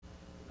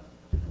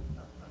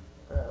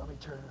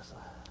turn this on.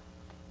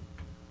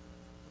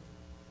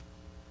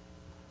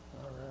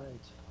 All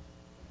right.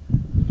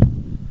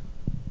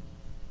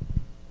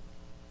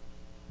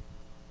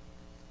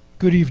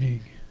 Good evening.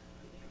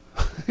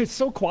 It's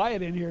so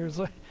quiet in here. It's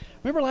like,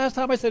 remember last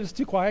time I said it's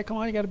too quiet? Come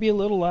on, you got to be a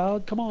little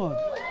loud. Come on.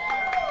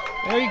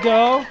 There you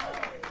go.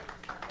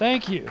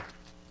 Thank you.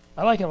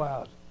 I like it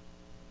loud.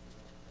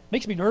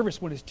 Makes me nervous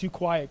when it's too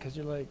quiet because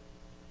you're like,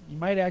 you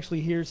might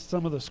actually hear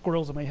some of the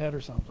squirrels in my head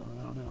or something.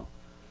 I don't know.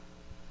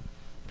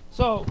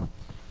 So,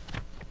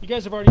 you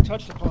guys have already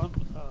touched upon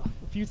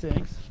a few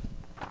things.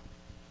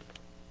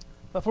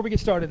 Before we get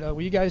started,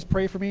 will you guys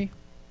pray for me?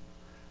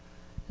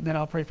 And then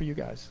I'll pray for you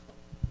guys.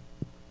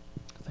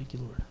 Thank you,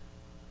 Lord.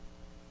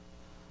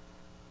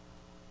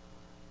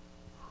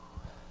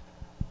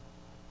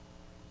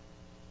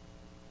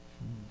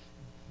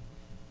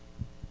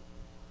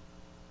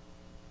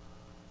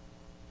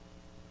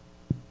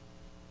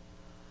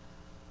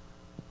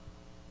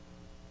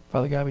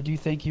 Father God, we do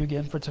thank you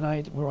again for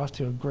tonight. We're off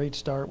to a great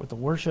start with the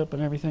worship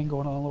and everything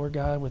going on, Lord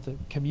God, with the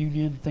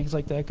communion, things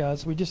like that, God.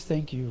 So we just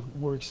thank you.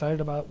 We're excited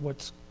about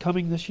what's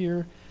coming this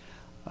year.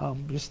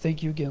 Just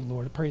thank you again,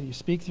 Lord. I pray that you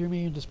speak through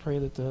me and just pray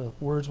that the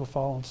words will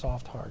fall on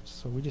soft hearts.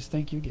 So we just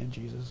thank you again,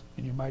 Jesus,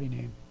 in your mighty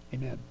name.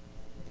 Amen.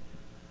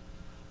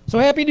 So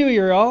Happy New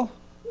Year, y'all.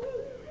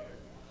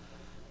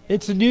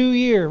 It's a new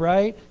year,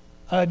 right?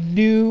 A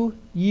new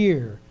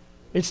year.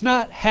 It's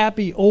not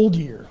happy old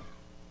year,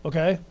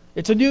 okay?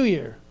 It's a new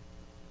year.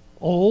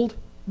 Old,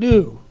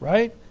 new,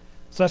 right?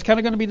 So that's kind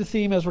of going to be the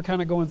theme as we're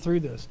kind of going through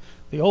this.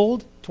 The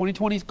old,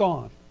 2020 is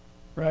gone,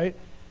 right?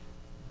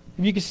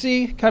 And you can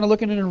see, kind of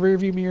looking in a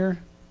rearview mirror,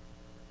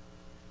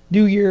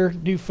 new year,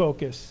 new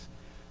focus.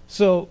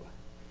 So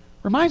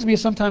reminds me of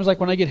sometimes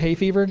like when I get hay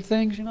fever and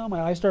things, you know,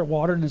 my eyes start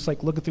watering and it's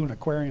like looking through an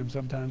aquarium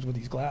sometimes with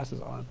these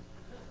glasses on.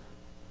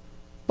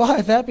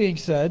 But that being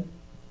said,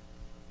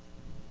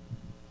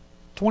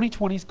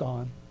 2020 is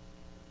gone.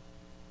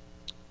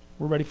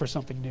 We're ready for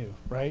something new,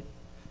 right?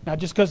 Now,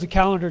 just because the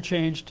calendar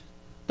changed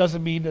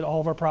doesn't mean that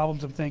all of our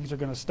problems and things are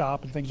going to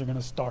stop and things are going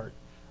to start.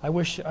 I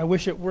wish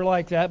it were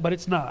like that, but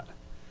it's not.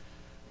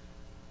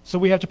 So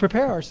we have to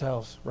prepare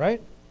ourselves,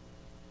 right?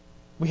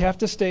 We have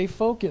to stay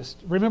focused.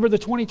 Remember, the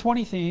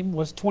 2020 theme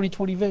was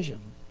 2020 vision.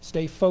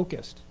 Stay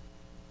focused,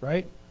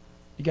 right?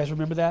 You guys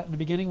remember that in the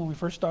beginning when we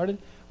first started?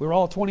 We were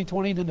all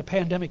 2020 and then the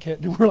pandemic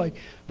hit and we're like,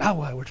 now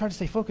what? We're trying to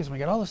stay focused. We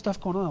got all this stuff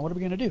going on. What are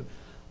we going to do?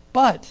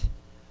 But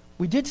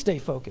we did stay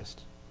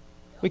focused.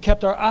 We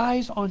kept our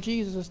eyes on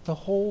Jesus the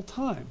whole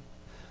time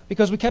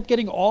because we kept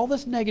getting all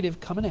this negative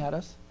coming at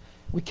us.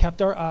 We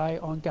kept our eye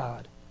on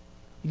God.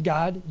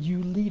 God, you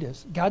lead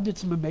us. God did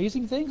some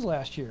amazing things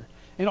last year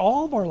in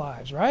all of our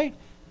lives, right?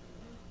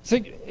 So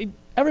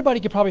everybody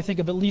could probably think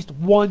of at least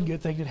one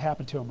good thing that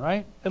happened to them,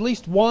 right? At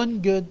least one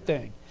good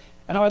thing.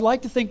 And I'd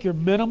like to think your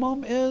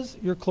minimum is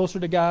you're closer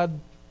to God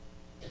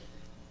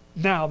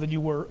now than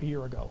you were a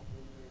year ago.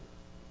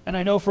 And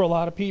I know for a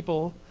lot of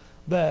people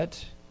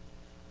that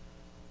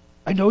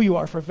I know you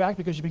are for a fact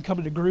because you've been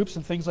coming to groups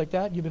and things like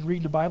that. You've been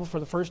reading the Bible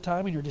for the first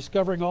time and you're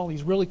discovering all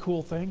these really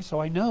cool things.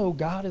 So I know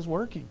God is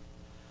working.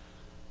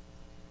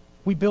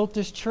 We built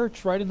this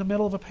church right in the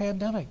middle of a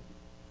pandemic.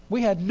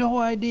 We had no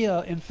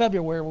idea in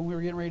February when we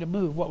were getting ready to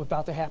move what was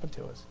about to happen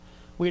to us.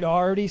 We'd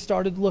already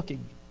started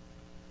looking.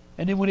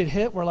 And then when it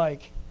hit, we're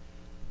like,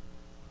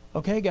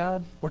 okay,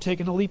 God, we're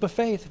taking a leap of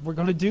faith. We're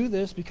going to do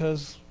this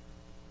because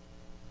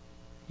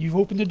you've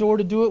opened the door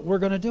to do it. We're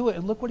going to do it.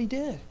 And look what he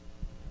did.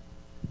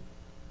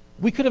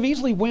 We could have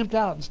easily wimped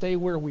out and stayed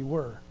where we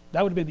were.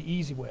 That would have been the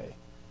easy way.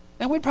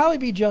 And we'd probably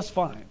be just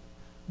fine.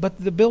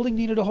 But the building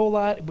needed a whole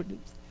lot.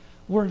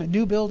 We're in a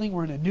new building.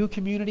 We're in a new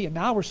community. And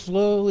now we're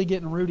slowly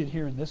getting rooted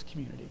here in this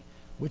community,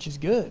 which is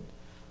good.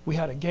 We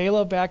had a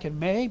gala back in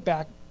May,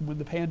 back when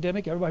the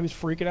pandemic, everybody was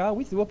freaking out.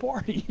 We threw a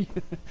party.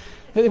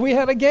 We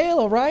had a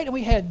gala, right? And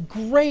we had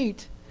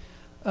great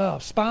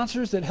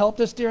sponsors that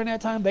helped us during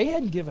that time. They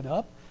hadn't given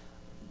up.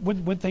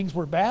 When things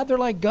were bad, they're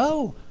like,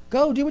 go,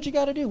 do what you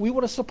got to do. We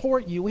want to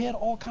support you. We had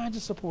all kinds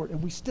of support,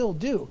 and we still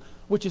do,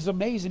 which is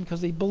amazing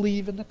because they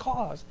believe in the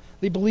cause.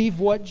 They believe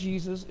what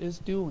Jesus is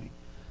doing.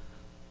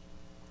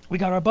 We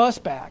got our bus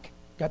back,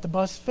 got the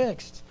bus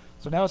fixed.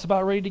 So now it's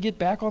about ready to get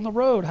back on the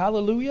road.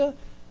 Hallelujah.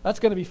 That's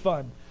going to be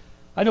fun.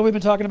 I know we've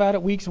been talking about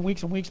it weeks and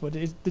weeks and weeks, but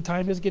the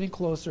time is getting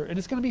closer. And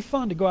it's going to be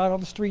fun to go out on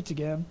the streets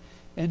again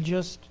and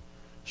just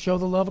show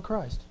the love of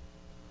Christ.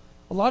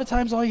 A lot of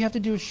times all you have to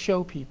do is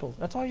show people.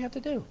 That's all you have to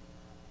do.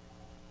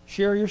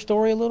 Share your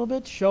story a little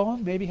bit, show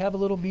them, maybe have a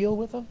little meal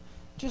with them.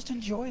 Just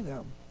enjoy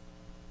them.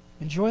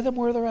 Enjoy them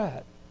where they're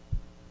at.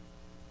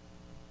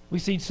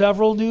 We've seen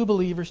several new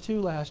believers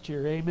too last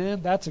year.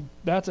 Amen. That's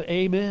a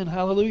amen.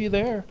 Hallelujah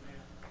there.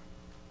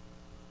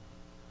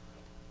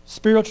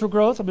 Spiritual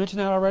growth, I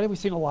mentioned that already. We've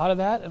seen a lot of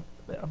that.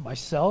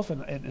 Myself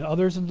and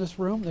others in this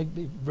room, they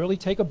really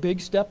take a big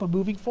step of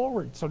moving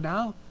forward. So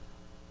now,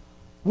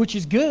 which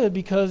is good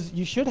because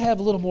you should have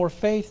a little more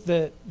faith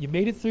that you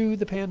made it through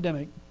the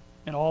pandemic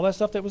and all that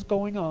stuff that was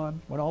going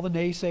on, when all the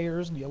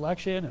naysayers and the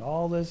election and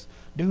all this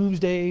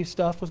doomsday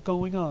stuff was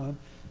going on.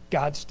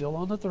 God's still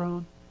on the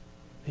throne.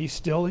 He's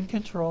still in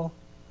control.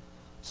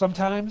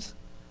 Sometimes,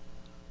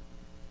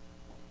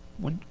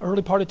 when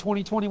early part of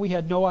 2020, we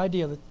had no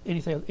idea that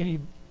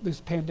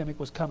this pandemic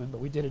was coming, but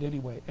we did it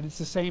anyway. And it's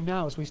the same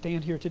now as we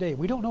stand here today.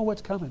 We don't know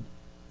what's coming.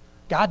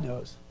 God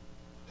knows.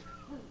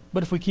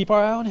 But if we keep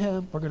our eye on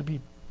him, we're going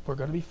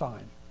to be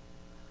fine.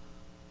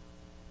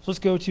 So let's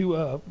go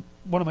to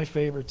one of my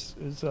favorites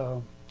is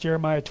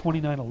Jeremiah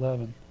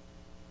 29:11.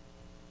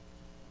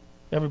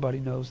 Everybody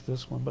knows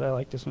this one, but I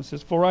like this one. It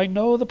says, "For I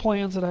know the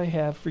plans that I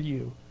have for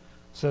you,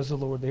 says the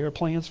Lord. They are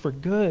plans for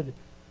good,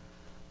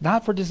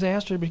 not for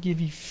disaster, but to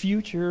give you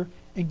future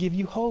and give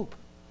you hope."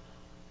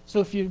 So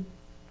if you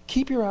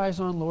keep your eyes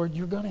on Lord,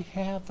 you're going to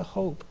have the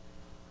hope.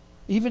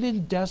 Even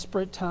in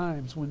desperate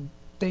times when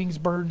things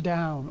burn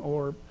down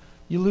or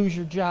you lose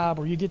your job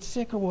or you get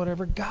sick or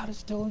whatever, God is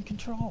still in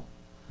control.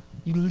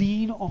 You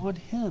lean on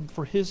him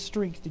for his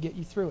strength to get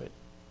you through it.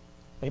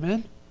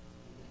 Amen?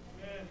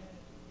 Amen.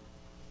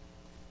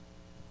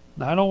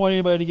 Now, I don't want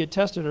anybody to get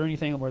tested or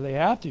anything where they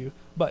have to,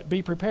 but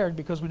be prepared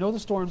because we know the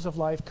storms of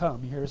life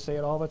come. You hear us say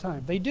it all the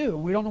time. They do.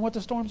 We don't know what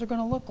the storms are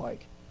going to look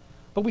like,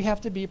 but we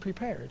have to be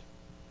prepared.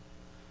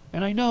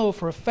 And I know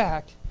for a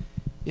fact,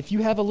 if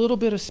you have a little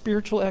bit of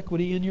spiritual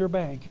equity in your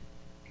bank,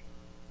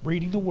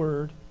 reading the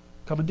Word,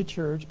 coming to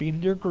church, being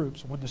in your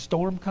groups, when the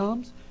storm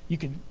comes, you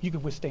can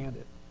withstand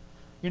it.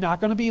 You're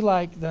not going to be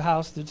like the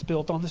house that's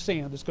built on the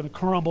sand that's going to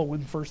crumble when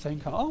the first thing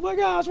comes. Oh my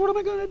gosh, what am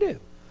I going to do?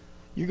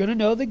 You're going to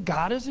know that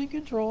God is in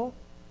control.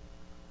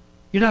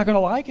 You're not going to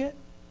like it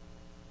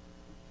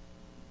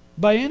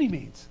by any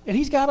means. And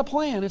he's got a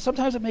plan, and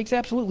sometimes it makes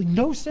absolutely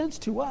no sense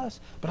to us,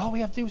 but all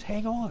we have to do is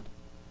hang on.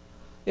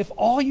 If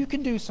all you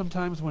can do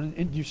sometimes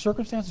when your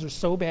circumstances are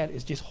so bad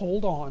is just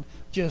hold on,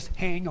 just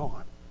hang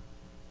on.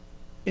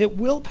 It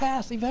will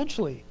pass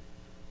eventually.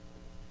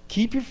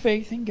 Keep your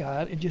faith in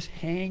God and just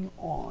hang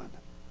on.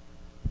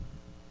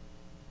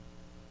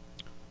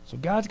 So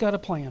God's got a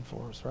plan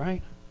for us,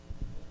 right?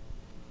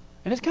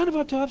 And it's kind of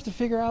up to us to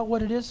figure out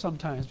what it is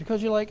sometimes,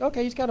 because you're like,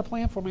 okay, he's got a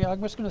plan for me.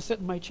 I'm just going to sit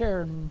in my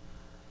chair and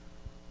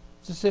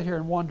just sit here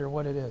and wonder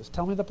what it is.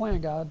 Tell me the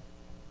plan, God.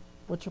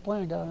 What's your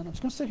plan, God? I'm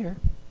just going to sit here.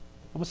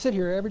 I'm going to sit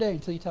here every day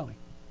until you tell me.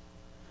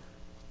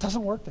 It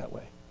doesn't work that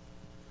way.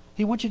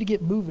 He wants you to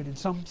get moving in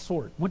some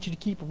sort. He wants you to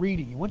keep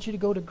reading. He wants you to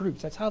go to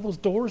groups. That's how those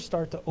doors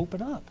start to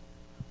open up,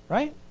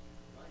 right?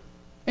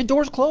 And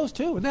doors close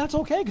too, and that's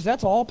okay because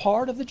that's all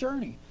part of the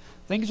journey.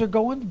 Things are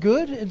going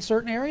good in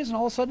certain areas, and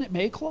all of a sudden it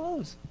may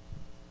close.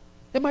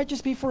 It might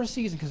just be for a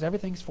season because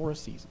everything's for a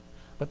season.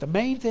 But the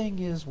main thing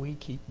is we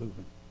keep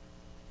moving.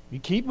 We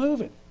keep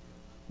moving.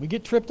 We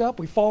get tripped up,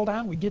 we fall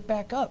down, we get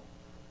back up.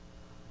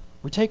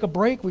 We take a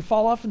break, we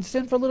fall off in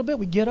sin for a little bit,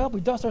 we get up, we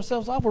dust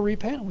ourselves off, we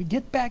repent, and we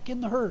get back in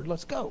the herd.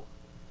 Let's go.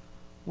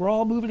 We're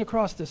all moving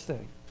across this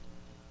thing.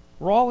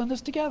 We're all in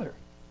this together.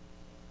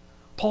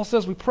 Paul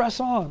says we press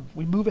on,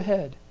 we move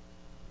ahead.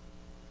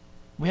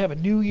 We have a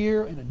new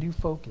year and a new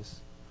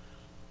focus.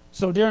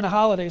 So during the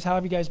holidays, how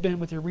have you guys been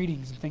with your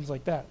readings and things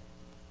like that?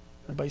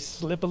 Everybody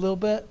slip a little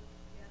bit?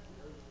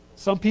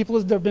 Some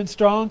people have been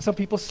strong, some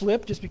people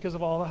slip just because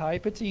of all the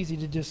hype. It's easy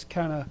to just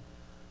kind of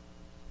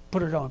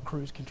put it on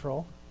cruise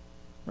control.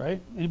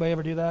 Right? Anybody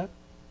ever do that?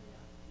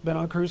 Been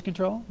on cruise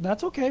control?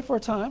 That's okay for a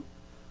time.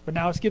 But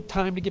now it's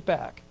time to get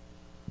back.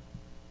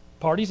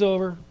 Party's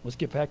over. Let's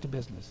get back to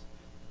business.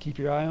 Keep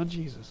your eye on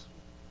Jesus.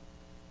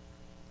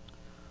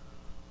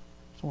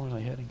 So where was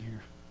I heading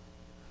here?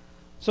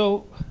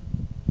 So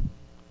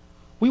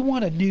we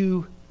want a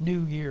new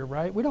year,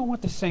 right? We don't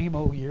want the same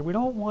old year. We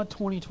don't want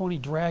 2020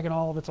 dragging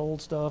all of its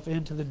old stuff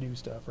into the new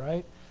stuff,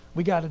 right?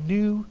 We got a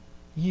new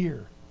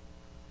year.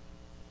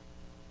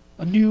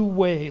 A new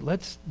way.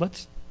 Let's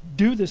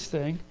do this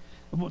thing.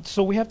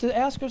 So we have to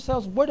ask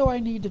ourselves, what do I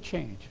need to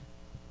change?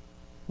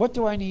 What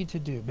do I need to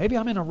do? Maybe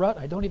I'm in a rut.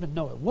 I don't even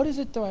know it. What is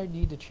it that I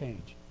need to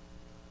change?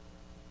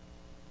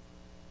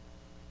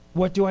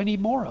 What do I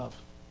need more of?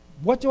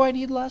 What do I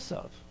need less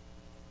of?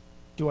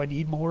 Do I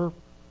need more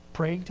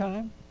praying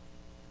time?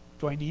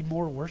 Do I need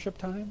more worship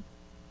time?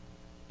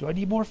 Do I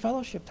need more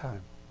fellowship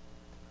time?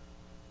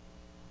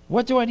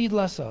 What do I need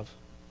less of?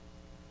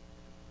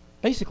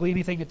 Basically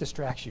anything that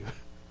distracts you.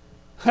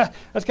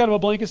 That's kind of a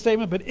blanket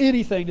statement, but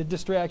anything that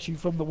distracts you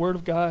from the Word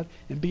of God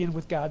and being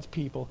with God's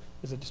people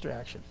is a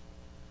distraction.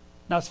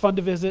 Now, it's fun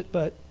to visit,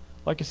 but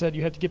like I said,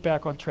 you have to get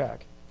back on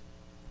track.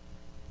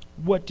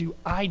 What do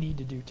I need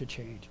to do to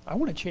change? I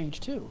want to change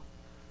too.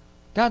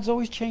 God's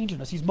always changing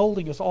us. He's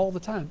molding us all the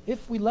time,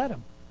 if we let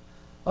him.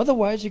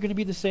 Otherwise, you're going to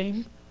be the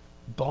same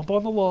bump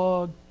on the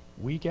log,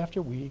 week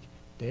after week,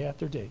 day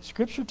after day.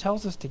 Scripture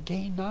tells us to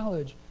gain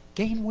knowledge,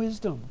 gain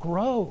wisdom,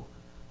 grow,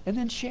 and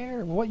then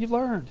share what you've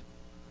learned.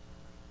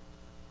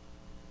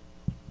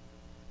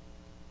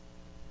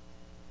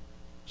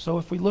 So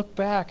if we look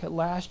back at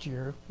last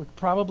year, we could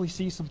probably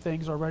see some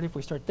things already if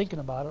we start thinking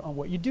about it on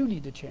what you do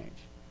need to change.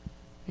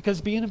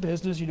 Because being in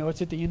business,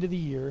 it's at the end of the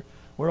year.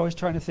 We're always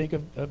trying to think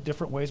of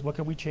different ways. What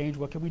can we change?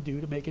 What can we do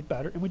to make it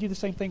better? And we do the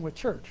same thing with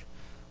church.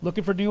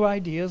 Looking for new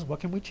ideas. What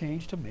can we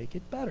change to make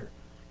it better?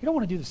 You don't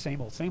want to do the same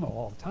old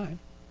all the time.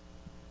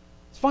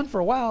 It's fun for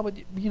a while, but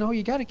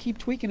you got to keep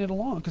tweaking it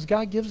along because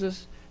God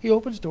He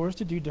opens doors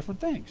to do different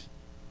things.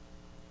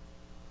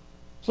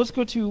 So let's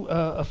go to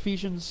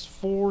Ephesians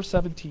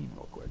 4:17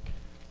 real quick.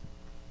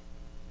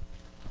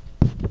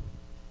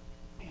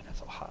 Man,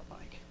 that's a hot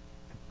mic.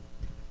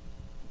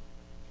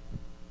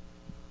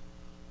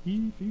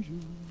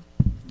 Ephesians.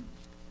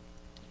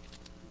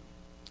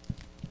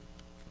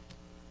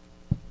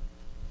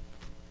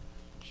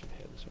 Should have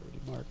had this already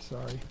marked,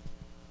 sorry.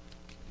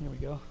 Here we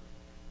go.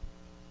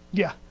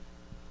 Yeah.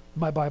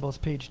 My Bible is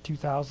page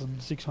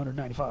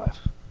 2695.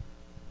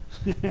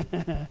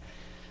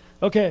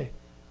 Okay.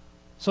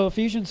 So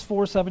Ephesians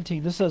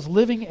 4:17, this says,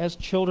 living as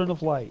children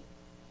of light.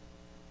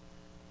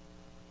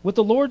 With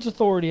the Lord's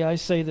authority, I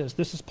say this.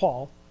 This is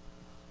Paul.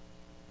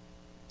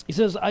 He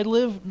says, I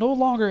live no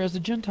longer as the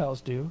Gentiles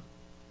do,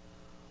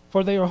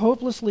 for they are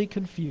hopelessly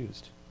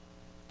confused.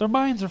 Their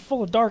minds are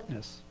full of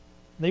darkness.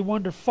 They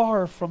wander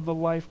far from the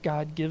life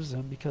God gives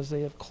them because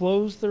they have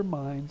closed their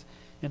minds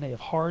and they have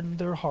hardened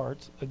their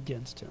hearts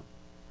against him.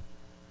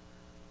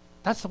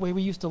 That's the way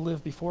we used to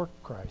live before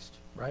Christ,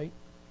 right?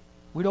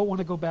 We don't want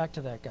to go back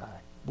to that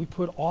guy. We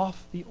put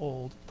off the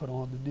old, put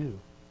on the new,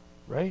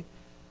 right?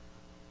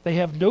 They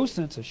have no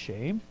sense of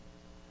shame.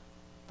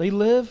 They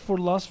live for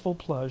lustful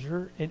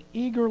pleasure and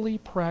eagerly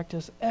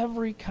practice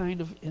every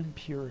kind of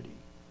impurity.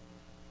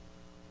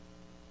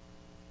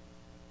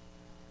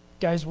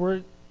 Guys,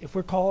 if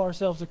we call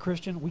ourselves a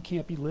Christian, we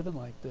can't be living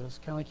like this.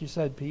 Kind of like you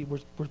said, Pete, we're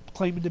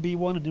claiming to be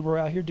one and then we're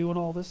out here doing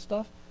all this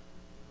stuff.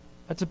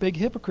 That's a big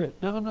hypocrite.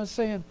 Now, I'm not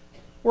saying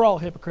we're all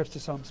hypocrites to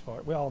some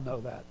part. We all know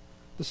that.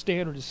 The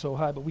standard is so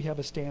high, but we have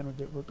a standard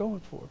that we're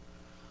going for.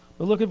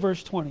 But look at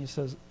verse 20. It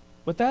says,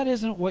 but that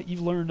isn't what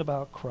you've learned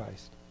about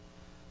Christ.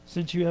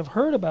 Since you have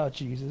heard about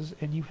Jesus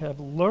and you have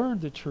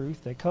learned the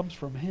truth that comes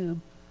from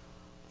him,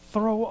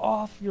 throw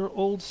off your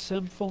old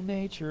sinful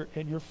nature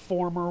and your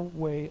former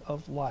way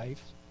of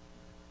life,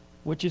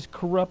 which is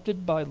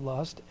corrupted by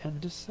lust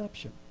and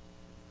deception.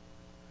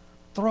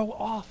 Throw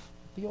off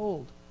the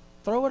old.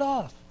 Throw it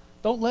off.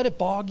 Don't let it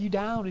bog you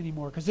down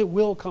anymore, because it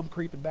will come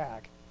creeping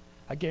back.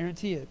 I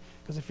guarantee it.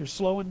 Because if you're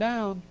slowing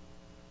down,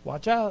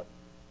 watch out.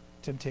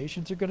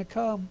 Temptations are going to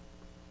come.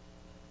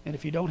 And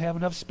if you don't have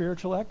enough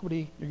spiritual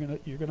equity,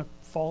 you're gonna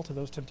fall to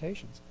those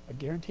temptations. I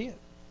guarantee it.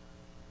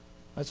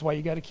 That's why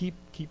you got to keep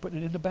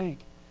putting it in the bank.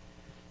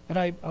 And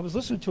I was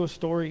listening to a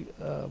story,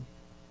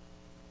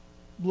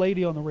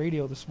 lady on the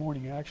radio this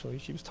morning, actually.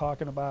 She was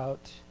talking about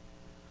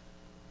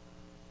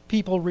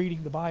people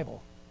reading the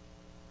Bible.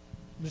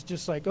 It was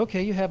just like,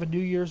 okay, you have a New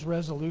Year's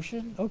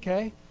resolution.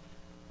 Okay.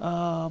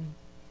 Have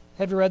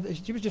you read,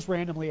 she was just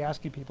randomly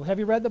asking people, have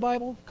you read the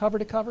Bible cover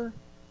to cover?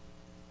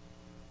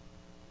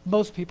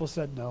 Most people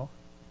said no.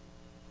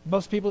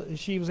 Most people,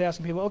 she was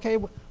asking people, okay,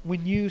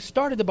 when you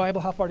started the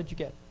Bible, how far did you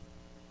get?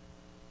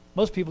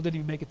 Most people didn't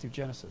even make it through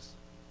Genesis.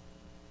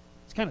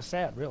 It's kind of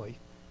sad, really.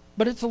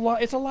 But it's a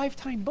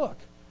lifetime book.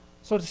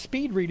 So to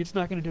speed read, it's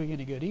not going to do you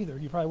any good either.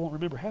 You probably won't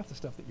remember half the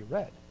stuff that you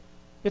read.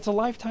 It's a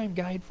lifetime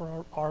guide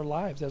for our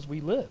lives as we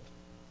live.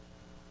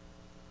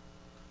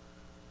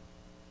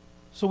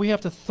 So we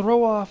have to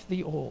throw off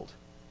the old.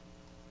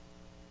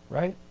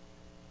 Right?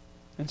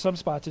 In some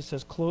spots it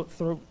says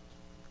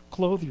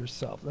clothe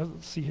yourself.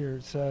 Let's see here.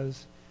 It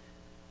says,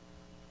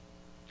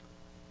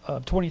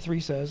 23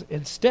 says,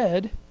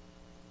 instead,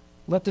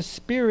 let the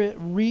Spirit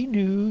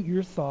renew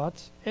your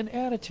thoughts and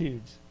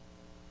attitudes.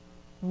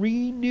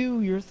 Renew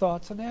your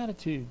thoughts and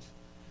attitudes.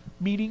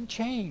 Meaning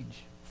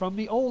change. From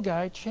the old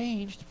guy,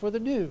 changed for the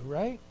new,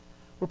 right?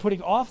 We're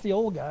putting off the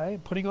old guy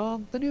and putting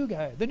on the new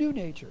guy, the new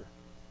nature.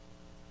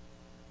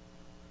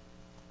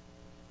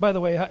 By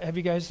the way, have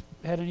you guys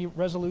had any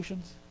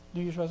resolutions?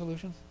 New Year's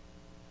resolutions?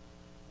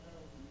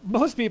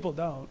 Most people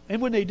don't.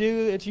 And when they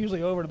do, it's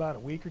usually over in about a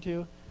week or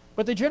two.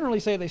 But they generally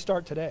say they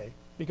start today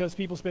because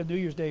people spend New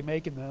Year's Day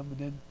making them.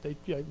 And then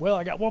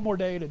I got one more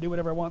day to do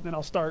whatever I want, and then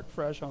I'll start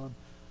fresh on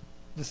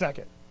the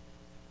 2nd.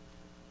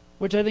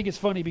 Which I think is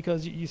funny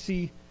because you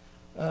see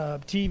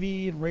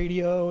TV and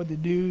radio and the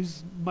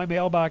news. My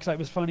mailbox, it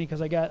was funny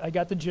because I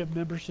got the gym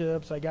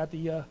memberships. I got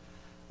the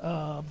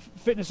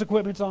fitness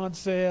equipment's on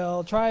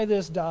sale. Try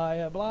this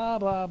diet, blah,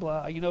 blah,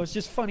 blah. It's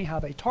just funny how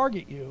they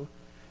target you,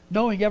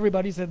 knowing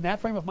everybody's in that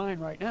frame of mind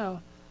right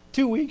now.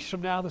 2 weeks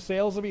from now, the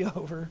sales will be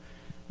over.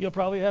 You'll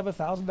probably have a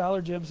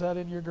 $1,000 gym set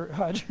in your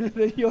garage.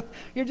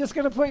 You're just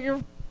going to put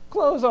your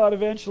clothes on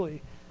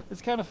eventually.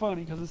 It's kind of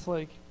funny because it's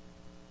like,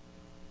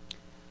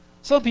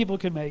 some people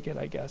can make it,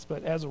 I guess,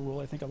 but as a rule,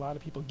 I think a lot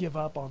of people give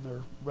up on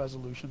their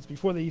resolutions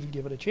before they even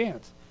give it a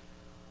chance.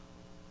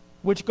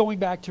 Which, going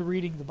back to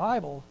reading the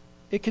Bible,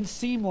 it can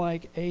seem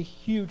like a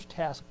huge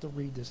task to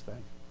read this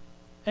thing.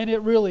 And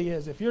it really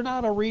is. If you're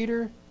not a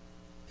reader,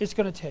 it's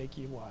going to take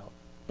you a while.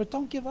 But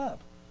don't give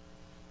up.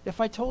 If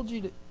I told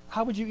you,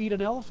 how would you eat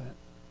an elephant?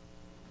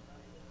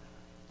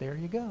 There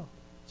you go.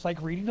 It's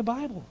like reading the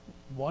Bible.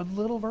 One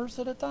little verse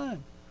at a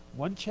time.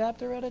 One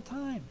chapter at a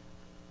time.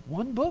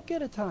 One book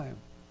at a time.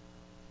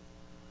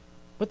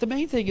 But the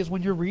main thing is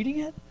when you're reading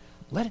it,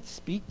 let it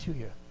speak to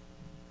you.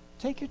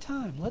 Take your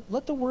time.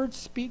 Let the Word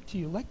speak to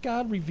you. Let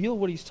God reveal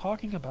what He's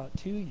talking about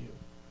to you.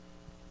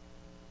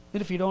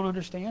 And if you don't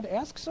understand,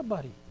 ask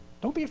somebody.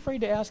 Don't be afraid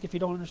to ask if you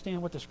don't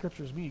understand what the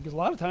Scriptures mean, because a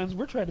lot of times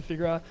we're trying to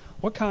figure out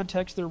what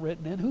context they're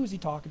written in, who is He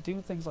talking to,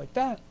 and things like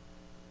that.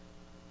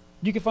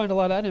 You can find a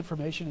lot of that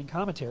information in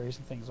commentaries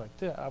and things like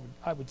that.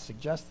 I would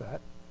suggest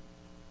that.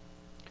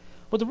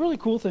 But the really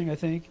cool thing, I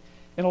think,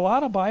 in a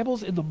lot of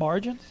Bibles, in the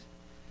margins,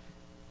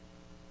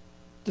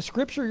 the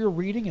Scripture you're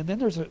reading, and then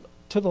there's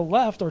to the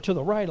left or to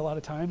the right, a lot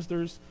of times,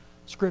 there's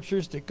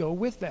Scriptures that go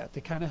with that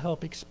kind of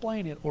help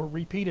explain it or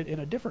repeat it in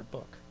a different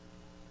book.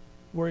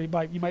 Where you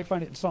might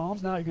find it in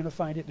Psalms, now you're going to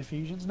find it in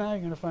Ephesians, now you're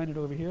going to find it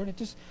over here, and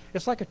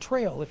it's like a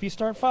trail. If you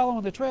start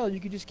following the trail, you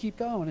can just keep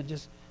going, and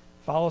just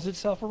follows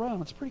itself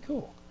around. It's pretty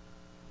cool.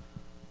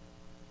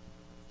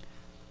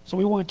 So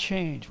we want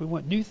change. We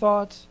want new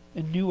thoughts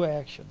and new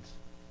actions.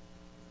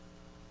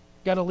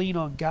 Got to lean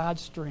on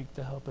God's strength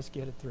to help us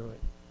get it through it.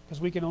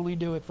 Because we can only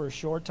do it for a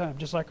short time.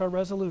 Just like our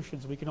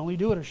resolutions, we can only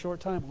do it a short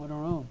time on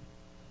our own.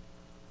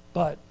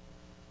 But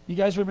you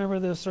guys remember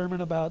the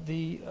sermon about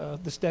the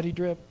steady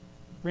drip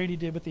Randy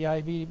did with the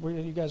IV? Were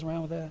you guys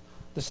around with that?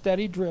 The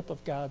steady drip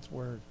of God's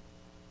Word.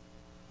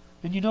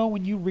 And you know,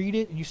 when you read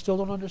it and you still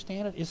don't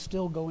understand it, it's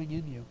still going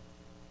in you.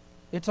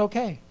 It's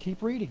okay.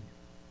 Keep reading.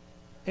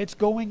 It's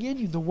going in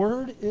you. The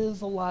Word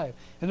is alive.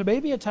 And there may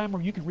be a time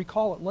where you can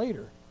recall it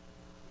later.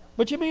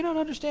 But you may not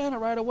understand it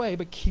right away,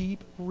 but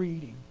keep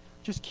reading.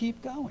 Just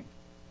keep going.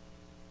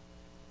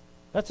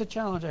 That's a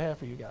challenge I have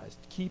for you guys.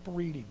 Keep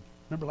reading.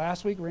 Remember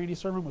last week, Randy's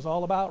sermon was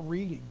all about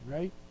reading,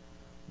 right?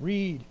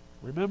 Read.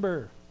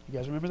 Remember. You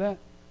guys remember that?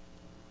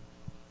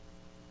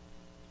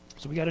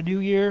 So we got a new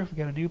year. We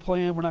got a new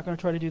plan. We're not going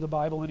to try to do the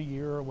Bible in a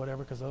year or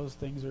whatever, because those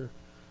things are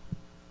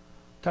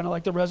kind of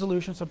like the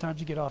resolution. Sometimes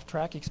you get off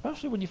track,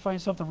 especially when you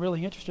find something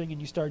really interesting and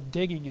you start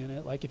digging in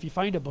it. Like if you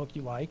find a book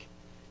you like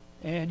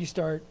and you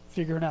start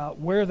figuring out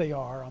where they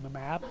are on the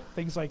map,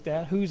 things like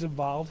that, who's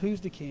involved, who's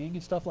the king,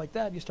 and stuff like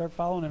that, and you start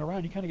following it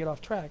around, you kind of get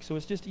off track. So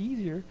it's just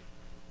easier.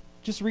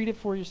 Just read it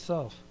for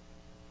yourself.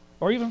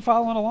 Or even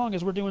following along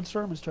as we're doing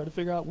sermons, try to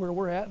figure out where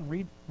we're at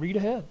and read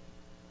ahead.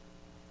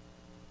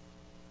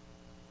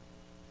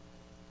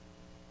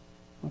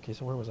 Okay,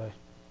 so where was I?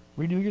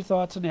 Renew your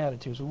thoughts and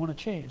attitudes. We want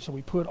to change. So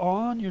we put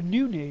on your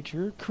new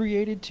nature,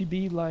 created to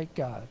be like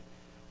God,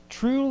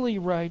 truly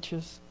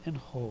righteous and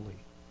holy.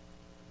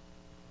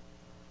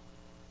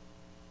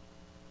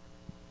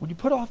 When you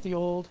put off the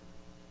old,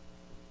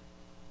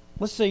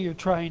 let's say you're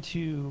trying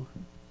to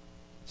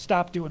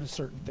stop doing a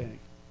certain thing.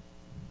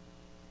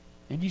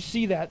 And you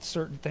see that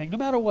certain thing, no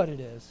matter what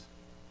it is.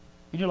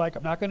 And you're like,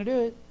 I'm not going to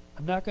do it.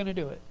 I'm not going to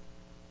do it.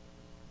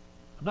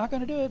 I'm not going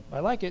to do it. I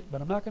like it,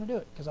 but I'm not going to do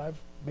it because I've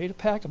made a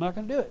pact. I'm not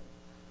going to do it.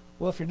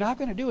 Well, if you're not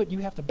going to do it, you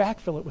have to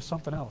backfill it with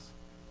something else.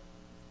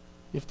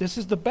 If this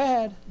is the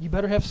bad, you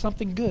better have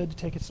something good to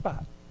take its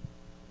spot.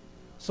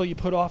 So you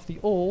put off the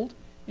old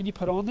and you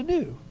put on the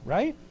new,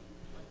 right?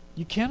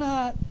 You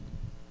cannot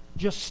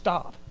just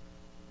stop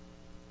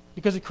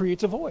because it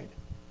creates a void.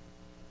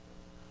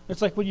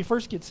 It's like when you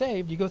first get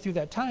saved, you go through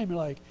that time, you're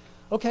like,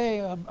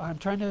 okay, I'm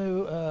trying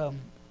to,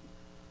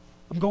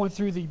 I'm going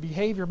through the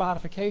behavior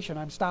modification.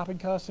 I'm stopping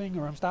cussing,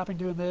 or I'm stopping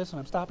doing this, and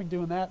I'm stopping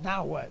doing that.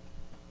 Now what?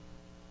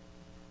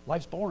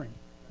 Life's boring.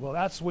 Well,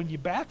 that's when you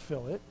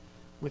backfill it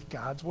with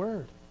God's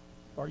Word.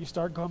 Or you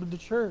start coming to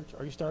church,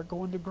 or you start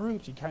going to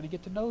groups. You kind of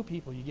get to know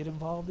people. You get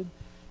involved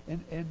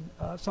in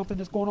something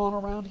that's going on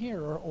around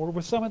here, or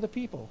with some of the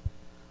people.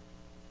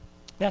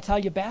 That's how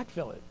you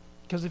backfill it.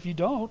 Because if you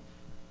don't,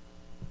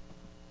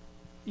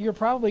 you're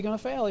probably going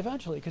to fail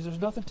eventually because there's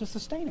nothing to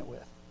sustain it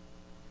with.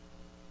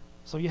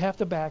 So you have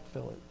to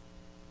backfill it.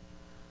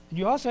 And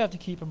you also have to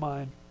keep in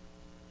mind,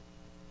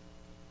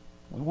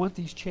 we want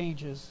these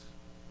changes,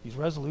 these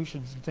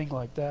resolutions and things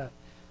like that.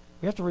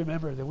 We have to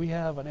remember that we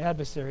have an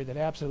adversary that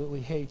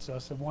absolutely hates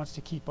us and wants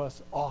to keep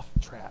us off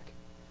track.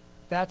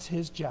 That's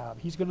his job.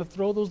 He's going to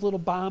throw those little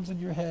bombs in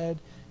your head.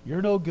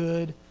 You're no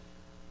good.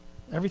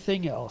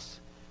 Everything else.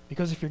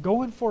 Because if you're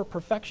going for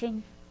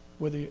perfection,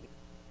 whether you,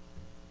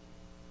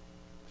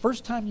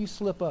 first time you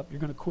slip up, you're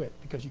going to quit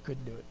because you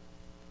couldn't do it.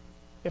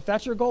 If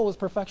that's your goal is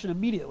perfection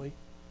immediately,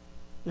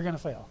 you're going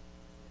to fail.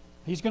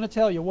 He's going to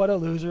tell you, what a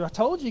loser. I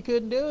told you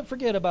couldn't do it.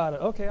 Forget about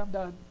it. Okay, I'm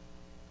done.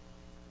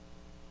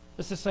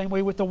 It's the same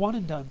way with the one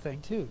and done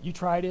thing too. You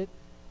tried it.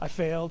 I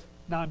failed.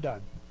 Now I'm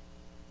done.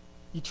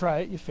 You try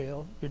it. You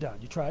fail. You're done.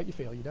 You try it. You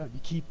fail. You're done. You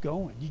keep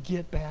going. You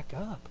get back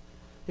up.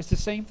 It's the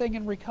same thing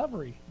in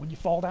recovery. When you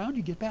fall down,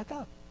 you get back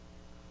up.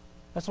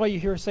 That's why you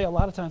hear us say a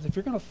lot of times, if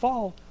you're going to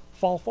fall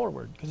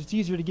forward, because it's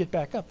easier to get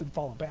back up than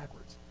falling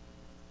backwards.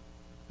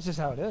 This is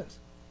how it is.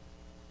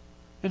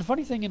 And the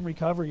funny thing in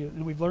recovery,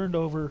 and we've learned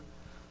over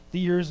the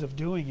years of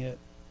doing it,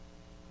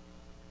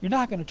 you're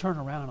not going to turn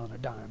around on a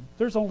dime.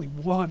 There's only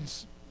one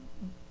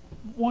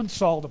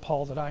Saul to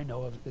Paul that I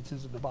know of that's in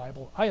the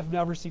Bible. I have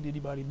never seen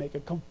anybody make a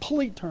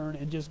complete turn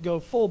and just go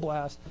full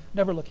blast,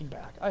 never looking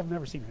back. I've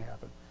never seen it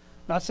happen.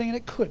 Not saying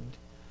it couldn't,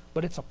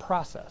 but it's a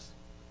process.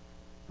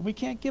 We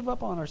can't give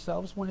up on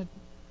ourselves when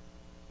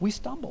we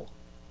stumble.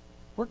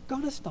 We're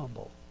going to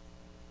stumble.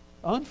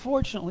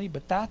 Unfortunately,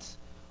 but that's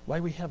why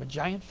we have a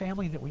giant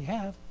family that we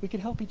have. We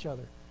can help each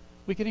other.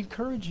 We can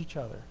encourage each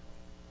other.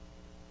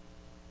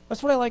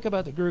 That's what I like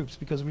about the groups,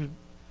 because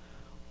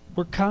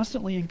we're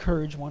constantly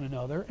encourage one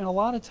another, and a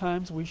lot of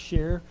times we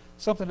share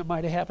something that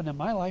might have happened in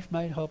my life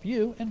might help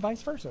you, and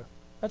vice versa.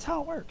 That's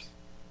how it works.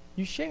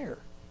 You share,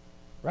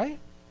 right?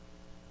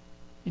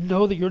 You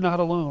know that you're not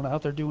alone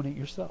out there doing it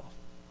yourself.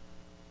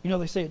 You know,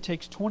 they say it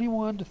takes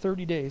 21 to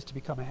 30 days to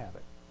become a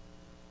habit.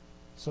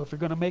 So if you're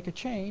going to make a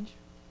change,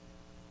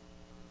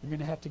 you're going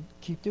to have to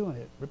keep doing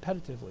it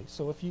repetitively.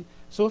 So if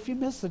you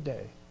miss a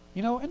day,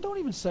 you know, and don't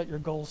even set your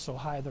goals so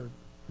high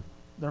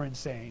they're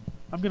insane.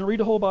 I'm going to read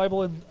the whole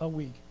Bible in a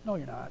week. No,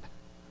 you're not.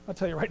 I'll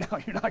tell you right now,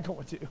 you're not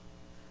going to.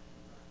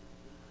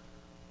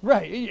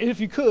 Right. If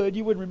you could,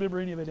 you wouldn't remember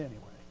any of it anyway.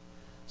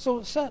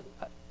 So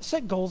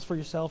set goals for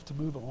yourself to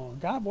move along.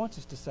 God wants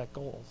us to set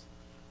goals.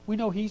 We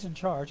know He's in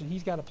charge and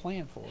He's got a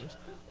plan for us.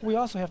 We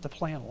also have to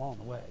plan along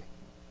the way.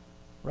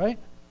 Right?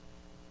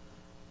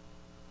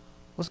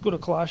 Let's go to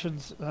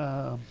Colossians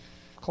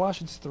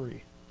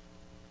 3.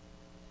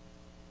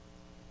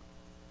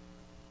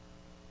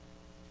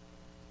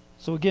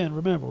 So again,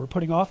 remember, we're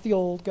putting off the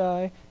old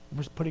guy and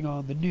we're putting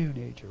on the new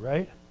nature,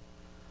 right?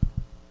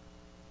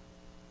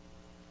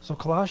 So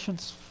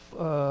Colossians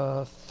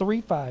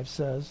 3:5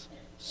 says,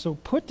 "So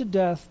put to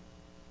death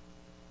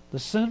the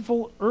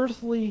sinful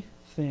earthly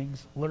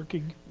things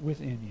lurking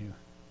within you.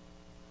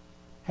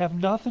 Have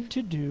nothing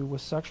to do with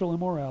sexual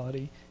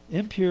immorality,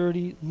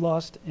 impurity,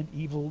 lust, and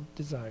evil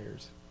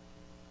desires."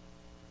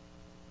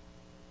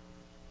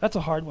 That's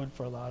a hard one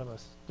for a lot of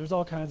us. There's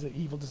all kinds of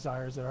evil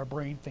desires that our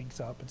brain thinks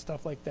up and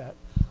stuff like that.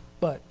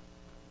 But,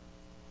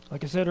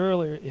 like I said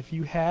earlier, if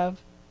you have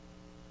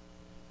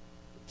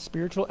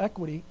spiritual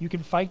equity, you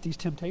can fight these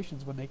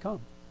temptations when they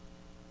come.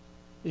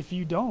 If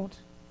you don't,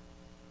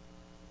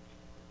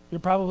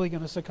 you're probably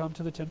going to succumb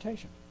to the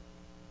temptation.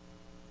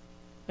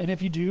 And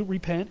if you do,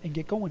 repent and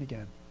get going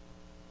again.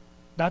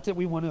 Not that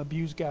we want to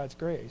abuse God's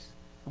grace.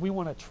 We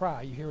want to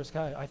try. You hear us,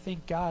 God? I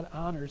think God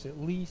honors at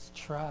least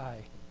try.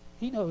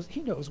 He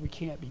knows we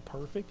can't be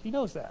perfect. He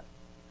knows that.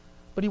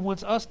 But He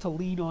wants us to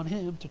lean on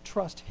Him, to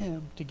trust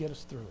Him to get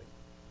us through it.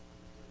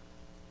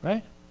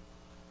 Right?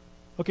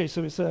 Okay,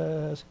 so it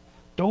says,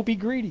 don't be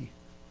greedy,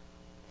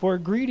 for a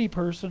greedy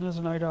person is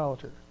an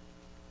idolater,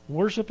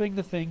 worshiping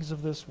the things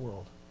of this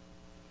world.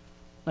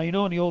 Now, you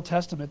know, in the Old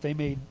Testament, they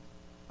made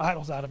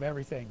idols out of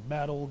everything: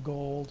 metal,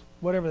 gold,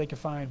 whatever they could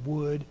find,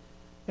 wood.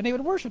 And they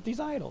would worship these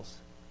idols.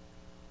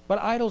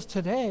 But idols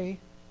today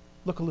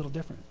look a little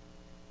different.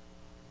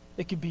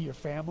 It could be your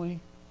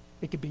family.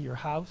 It could be your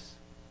house.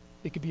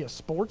 It could be a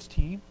sports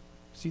team. You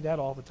see that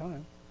all the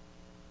time.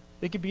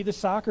 It could be the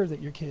soccer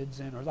that your kid's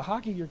in, or the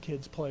hockey your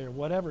kids play, or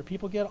whatever.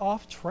 People get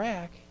off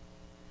track.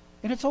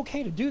 And it's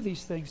okay to do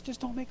these things.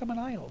 Just don't make them an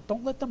idol.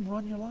 Don't let them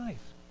run your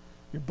life.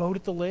 Your boat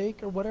at the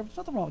lake or whatever. There's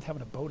nothing wrong with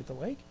having a boat at the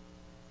lake.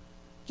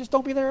 Just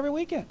don't be there every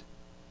weekend.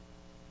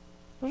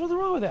 There's nothing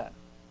wrong with that.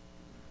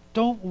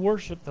 Don't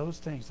worship those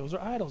things. Those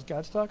are idols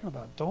God's talking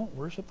about. Don't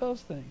worship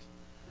those things.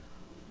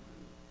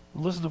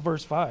 Listen to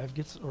verse 5,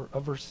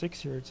 verse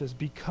 6 here. It says,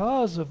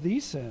 because of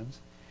these sins,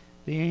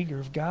 the anger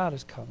of God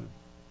is coming.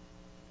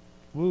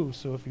 Woo,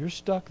 so if you're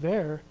stuck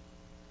there,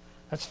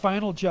 that's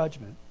final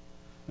judgment.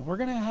 And we're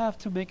going to have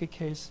to make a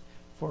case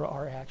for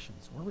our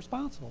actions. We're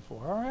responsible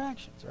for our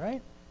actions,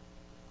 right?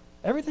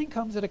 Everything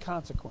comes at a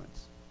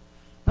consequence.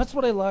 That's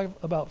what I love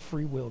about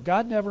free will.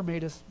 God never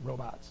made us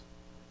robots.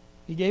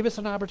 He gave us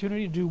an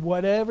opportunity to do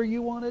whatever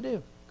you want to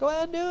do. Go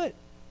ahead and do it.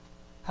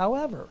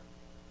 However,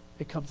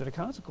 it comes at a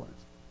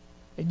consequence.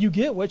 And you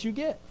get what you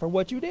get for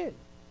what you did,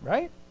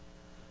 right?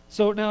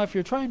 So now if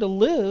you're trying to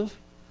live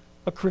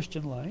a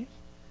Christian life,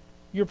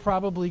 you're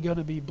probably going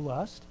to be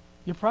blessed.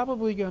 You're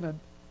probably going to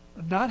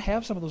not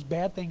have some of those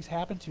bad things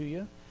happen to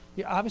you.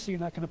 Obviously, you're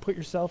not going to put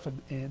yourself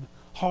in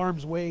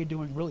harm's way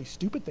doing really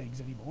stupid things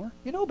anymore.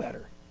 You know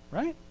better,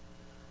 right?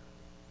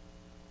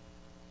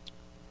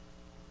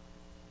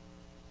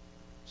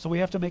 So we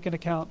have to make an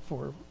account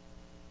for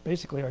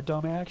basically our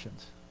dumb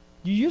actions.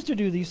 You used to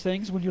do these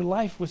things when your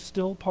life was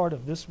still part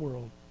of this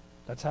world.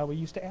 That's how we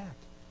used to act.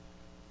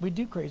 We'd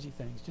do crazy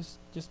things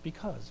just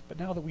because. But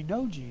now that we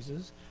know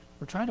Jesus,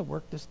 we're trying to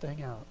work this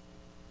thing out.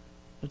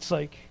 It's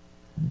like,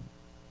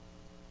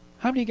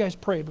 how many of you guys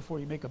pray before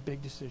you make a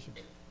big decision?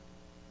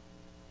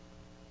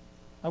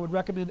 I would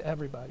recommend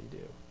everybody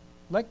do.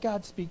 Let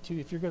God speak to you.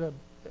 If you're going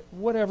to,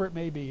 whatever it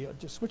may be,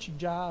 just switching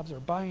jobs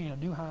or buying a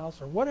new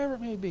house or whatever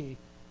it may be,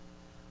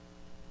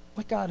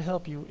 let God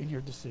help you in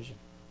your decision.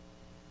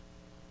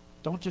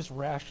 Don't just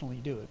rationally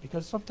do it,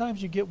 because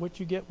sometimes you get what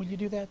you get when you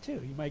do that too.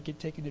 You might get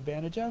taken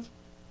advantage of.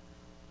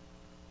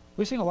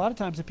 We've seen a lot of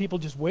times that people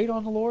just wait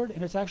on the Lord,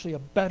 and it's actually a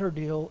better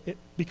deal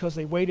because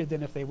they waited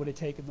than if they would have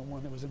taken the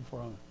one that was in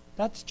front of them.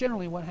 That's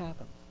generally what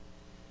happens.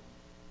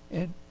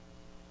 And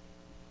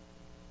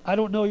I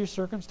don't know your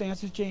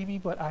circumstances, Jamie,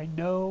 but I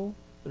know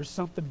there's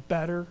something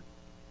better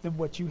than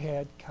what you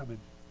had coming.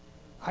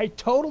 I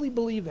totally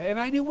believe that. And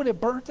I knew when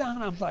it burnt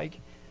down, I'm like,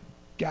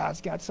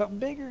 God's got something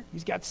bigger.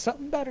 He's got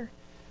something better.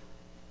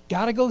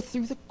 got to go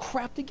through the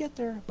crap to get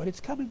there, but it's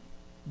coming.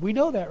 We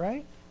know that,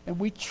 right? And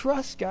we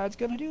trust God's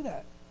going to do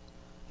that.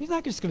 He's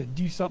not just going to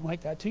do something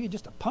like that to you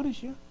just to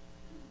punish you.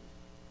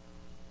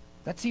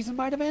 That season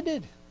might have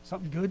ended.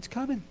 Something good's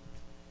coming.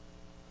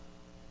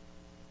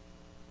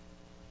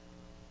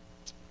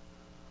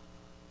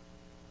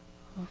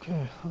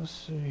 Okay, let's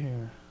see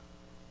here.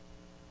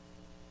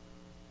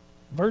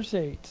 Verse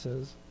 8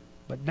 says,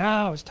 "But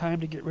now it's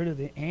time to get rid of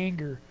the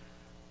anger,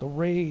 the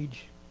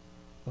rage,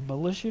 the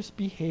malicious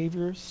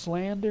behavior,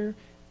 slander,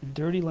 and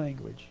dirty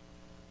language.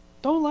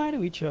 Don't lie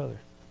to each other.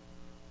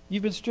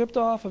 You've been stripped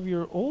off of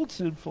your old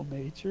sinful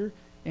nature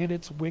and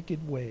its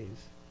wicked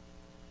ways."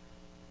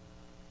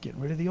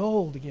 Getting rid of the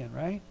old again,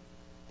 right?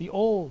 The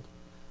old.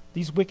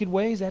 These wicked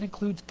ways, that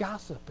includes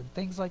gossip and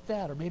things like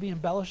that, or maybe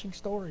embellishing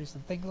stories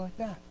and things like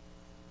that.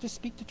 Just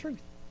speak the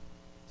truth.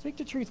 Speak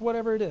the truth,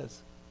 whatever it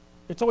is.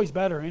 It's always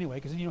better anyway,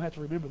 because then you don't have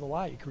to remember the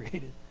lie you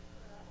created.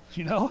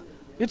 You know?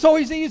 It's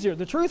always easier.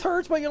 The truth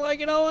hurts, but you're like,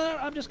 you know what?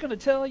 I'm just going to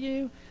tell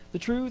you the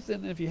truth,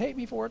 and if you hate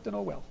me for it, then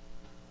oh well.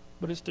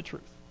 But it's the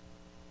truth.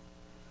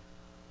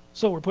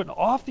 So we're putting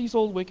off these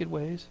old wicked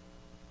ways.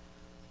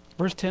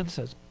 Verse 10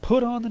 says,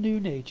 "Put on the new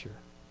nature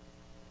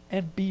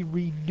and be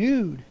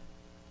renewed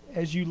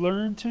as you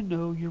learn to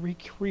know your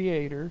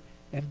Creator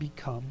and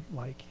become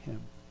like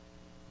Him."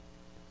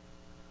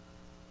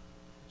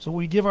 So when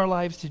we give our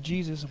lives to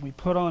Jesus and we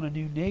put on a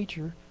new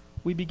nature,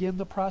 we begin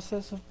the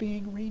process of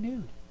being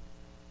renewed.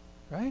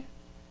 Right?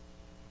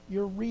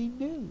 You're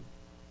renewed.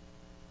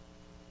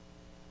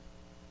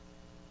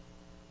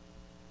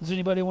 Does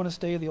anybody want to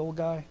stay the old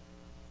guy?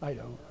 I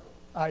don't.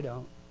 I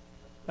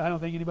don't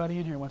think anybody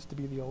in here wants to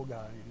be the old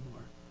guy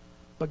anymore.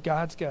 But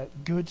God's got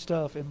good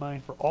stuff in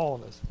mind for all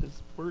of us.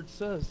 His word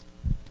says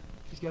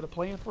He's got a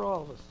plan for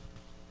all of us.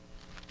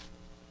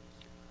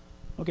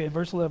 Okay,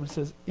 verse 11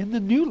 says, "In the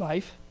new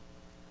life,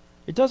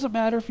 it doesn't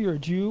matter if you're a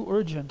Jew or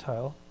a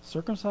Gentile,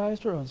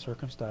 circumcised or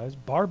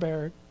uncircumcised,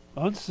 barbaric,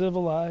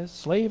 uncivilized,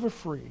 slave or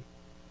free.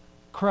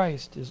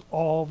 Christ is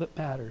all that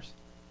matters,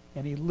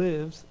 and He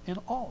lives in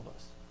all of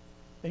us."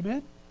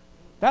 Amen?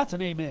 That's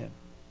an amen.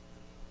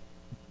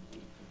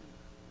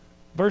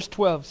 Verse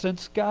 12,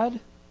 "Since God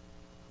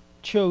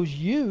chose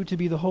you to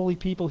be the holy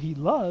people He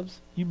loves,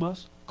 you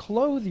must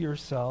clothe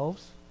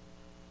yourselves."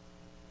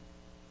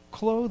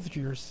 Clothe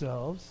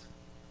yourselves,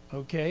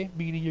 okay?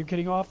 Meaning you're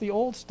getting off the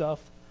old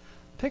stuff.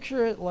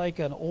 Picture it like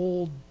an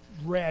old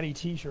ratty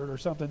t-shirt or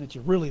something that you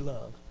really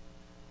love.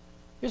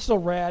 It's so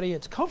ratty,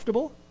 it's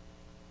comfortable.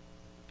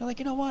 You're like,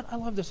 you know what? I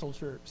love this old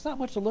shirt. It's not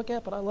much to look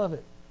at, but I love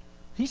it.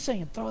 He's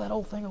saying, throw that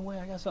old thing away.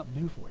 I got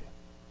something new for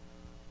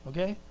you.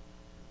 Okay?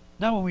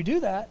 Now when we do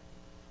that,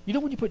 you know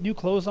when you put new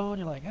clothes on,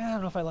 you're like, I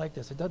don't know if I like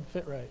this. It doesn't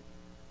fit right.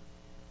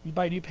 You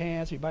buy new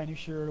pants, or you buy a new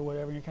shirt or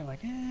whatever, and you're kind of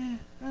like,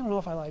 I don't know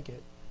if I like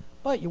it.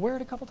 But you wear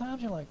it a couple times,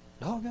 and you're like,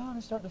 doggone,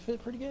 it's starting to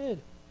fit pretty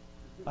good.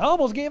 I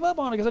almost gave up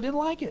on it because I didn't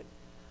like it.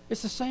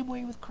 It's the same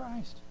way with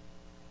Christ.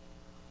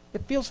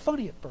 It feels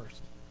funny at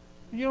first.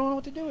 You don't know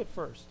what to do at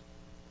first.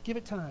 Give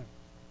it time.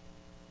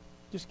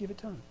 Just give it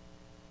time.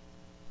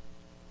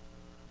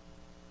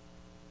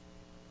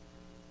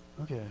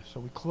 Okay, so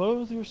we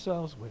clothe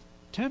yourselves with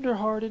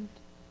tender-hearted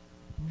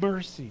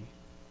mercy.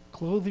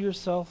 Clothe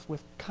yourself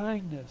with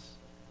kindness.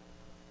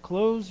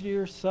 Clothe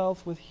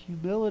yourself with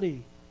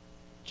humility,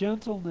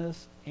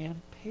 gentleness,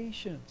 and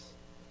patience.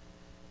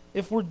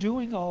 If we're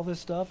doing all this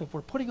stuff, if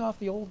we're putting off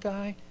the old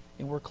guy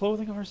and we're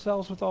clothing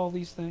ourselves with all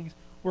these things,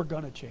 we're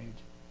going to change.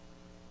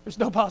 There's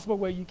no possible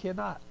way you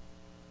cannot.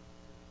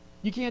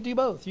 You can't do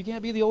both. You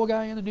can't be the old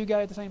guy and the new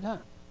guy at the same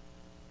time.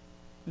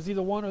 It's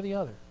either one or the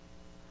other.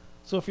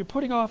 So if you're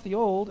putting off the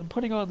old and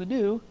putting on the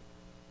new,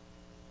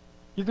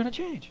 you're going to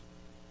change.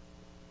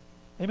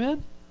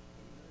 Amen?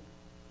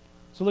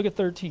 So look at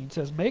 13. It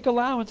says, "Make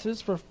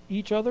allowances for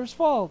each other's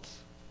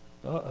faults."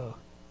 Uh-oh.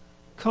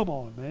 Come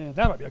on, man.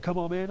 That might be a come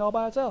on, man, all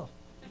by itself.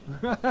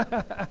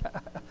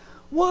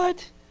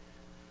 What?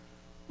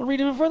 We'll read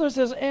even further. It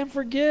says, "And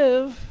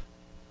forgive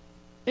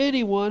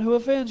anyone who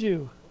offends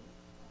you."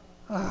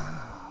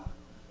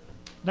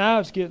 Now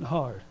it's getting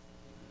hard.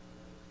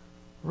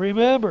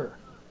 Remember.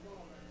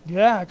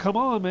 Yeah, come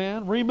on,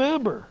 man.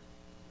 Remember.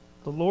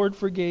 The Lord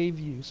forgave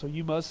you, so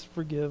you must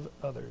forgive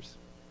others.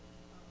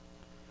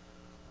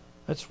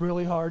 That's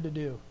really hard to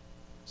do.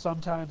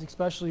 Sometimes,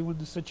 especially when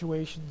the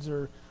situations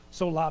are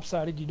so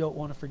lopsided, you don't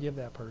want to forgive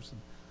that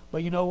person.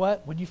 But you know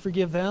what? When you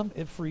forgive them,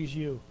 it frees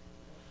you.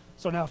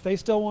 So now if they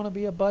still want to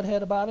be a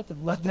butthead about it,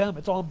 then let them.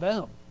 It's on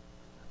them.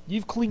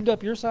 You've cleaned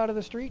up your side of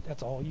the street.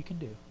 That's all you can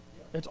do.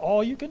 It's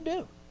all you can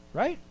do,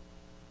 right?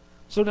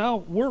 So now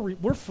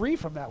we're free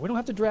from that. We don't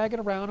have to drag it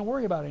around and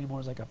worry about it anymore.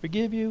 It's like, I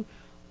forgive you.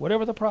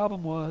 Whatever the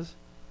problem was,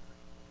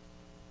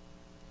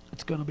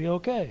 it's going to be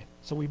okay.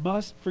 So we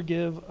must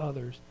forgive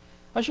others.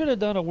 I should have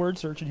done a word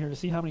search in here to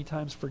see how many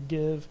times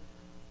forgive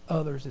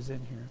others is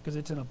in here, because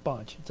it's in a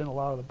bunch. It's in a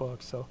lot of the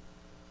books. So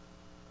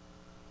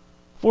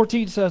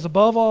 14 says,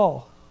 "Above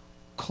all,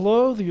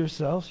 clothe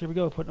yourselves." Here we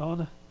go,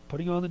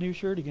 putting on the new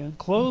shirt again.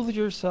 "Clothe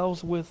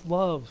yourselves with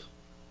love.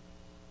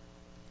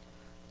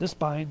 This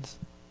binds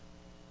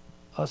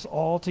us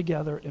all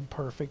together in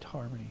perfect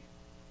harmony.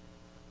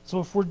 So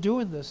if we're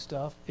doing this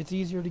stuff, it's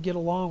easier to get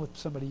along with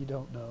somebody you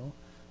don't know.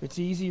 It's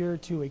easier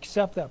to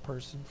accept that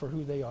person for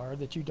who they are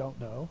that you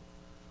don't know.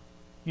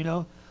 You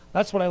know,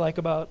 that's what I like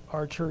about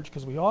our church,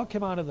 because we all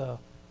came out of the,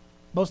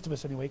 most of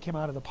us anyway, came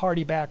out of the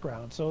party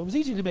background. So it was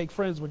easy to make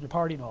friends when you're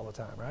partying all the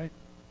time, right?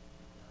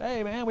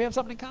 Hey, man, we have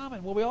something in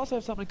common. Well, we also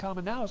have something in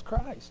common now is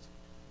Christ,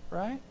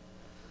 right?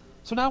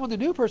 So now when the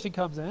new person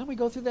comes in, we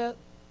go through that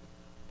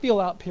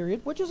feel-out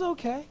period, which is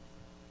okay.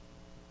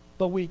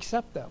 But we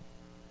accept them.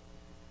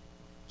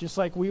 Just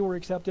like we were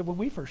accepted when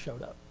we first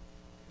showed up.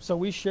 So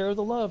we share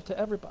the love to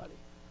everybody.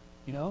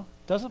 You know,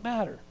 doesn't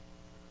matter.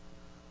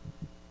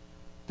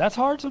 That's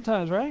hard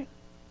sometimes, right?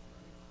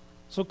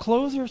 So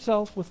clothe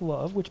yourself with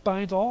love, which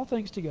binds all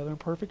things together in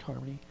perfect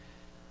harmony,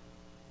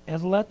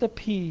 and let the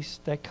peace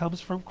that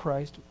comes from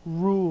Christ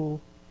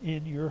rule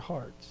in your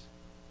hearts.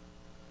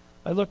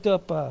 I looked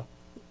up,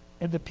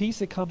 and the peace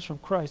that comes from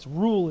Christ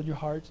rule in your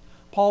hearts.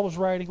 Paul was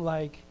writing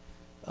like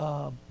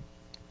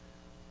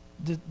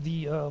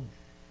the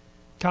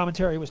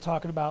commentary was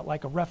talking about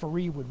like a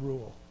referee would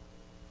rule.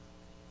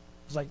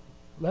 It's like,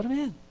 let him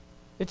in.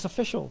 It's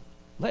official.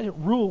 Let it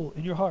rule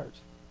in your heart.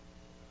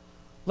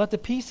 Let the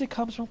peace that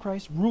comes from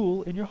Christ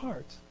rule in your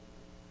hearts.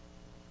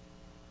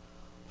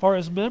 For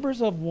as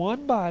members of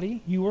one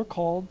body, you are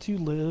called to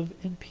live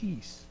in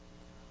peace.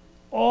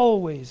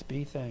 Always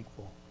be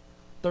thankful.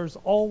 There's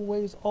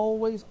always,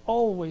 always,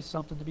 always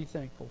something to be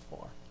thankful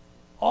for.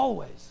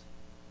 Always.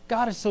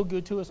 God is so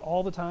good to us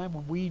all the time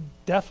when we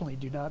definitely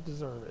do not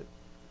deserve it.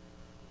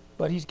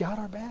 But He's got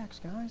our backs,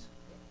 guys.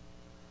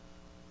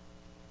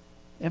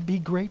 And be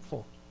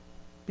grateful.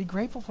 Be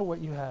grateful for what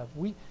you have.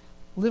 We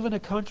live in a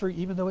country,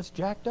 even though it's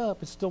jacked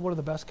up, it's still one of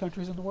the best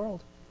countries in the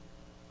world.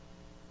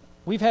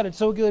 We've had it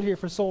so good here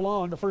for so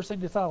long, the first thing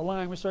that's out of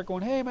line, we start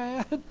going, hey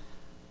man,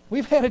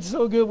 we've had it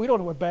so good, we don't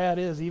know what bad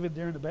is. Even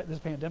during this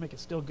pandemic,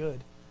 it's still good.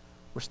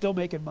 We're still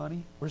making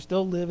money. We're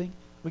still living.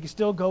 We can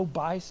still go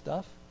buy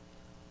stuff.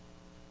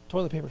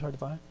 Toilet paper's hard to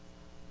find.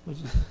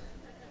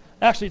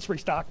 Actually, it's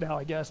restocked now,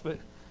 I guess, but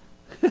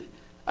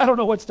I don't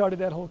know what started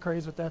that whole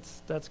craze, but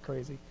that's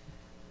crazy.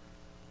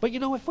 But you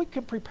know, if we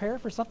can prepare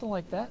for something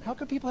like that, how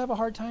can people have a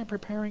hard time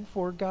preparing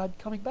for God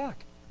coming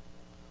back?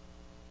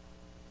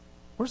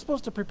 We're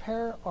supposed to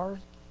prepare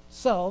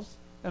ourselves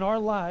and our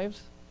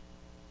lives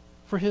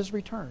for His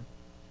return.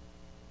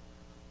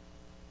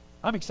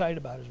 I'm excited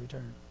about His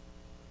return.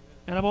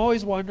 And I'm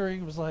always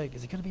wondering, it was like,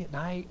 is it going to be at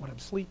night when I'm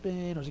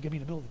sleeping, or is it going to be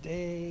in the middle of the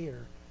day?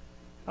 Or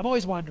I'm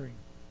always wondering.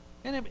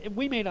 And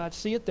we may not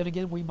see it, then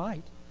again, we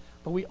might.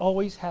 But we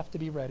always have to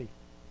be ready.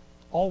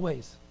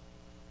 Always.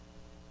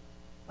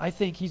 I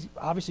think he's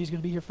going to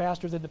be here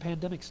faster than the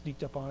pandemic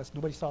sneaked up on us.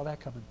 Nobody saw that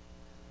coming.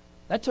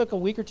 That took a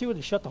week or two and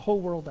it shut the whole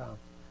world down.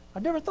 I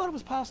never thought it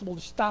was possible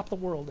to stop the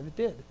world, and it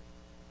did.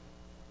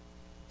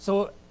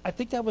 So I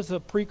think that was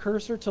a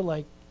precursor to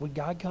like when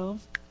God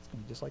comes, it's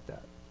going to be just like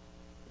that.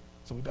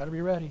 So we better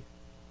be ready.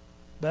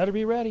 Better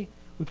be ready.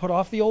 We put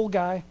off the old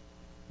guy.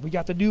 We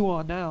got the new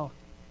on now.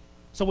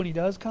 So when He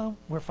does come,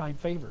 we'll find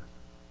favor,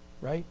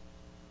 right?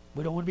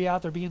 We don't want to be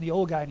out there being the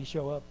old guy and He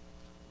show up.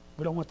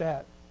 We don't want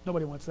that.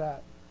 Nobody wants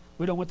that.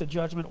 We don't want the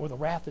judgment or the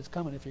wrath that's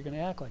coming if you're going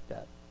to act like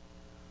that.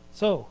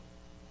 So,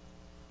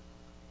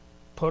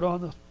 put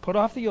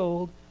off the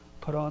old,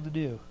 put on the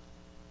new.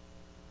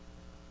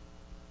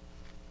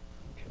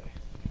 Okay.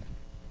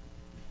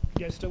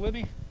 You guys still with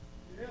me?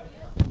 Yeah.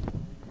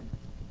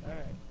 All right.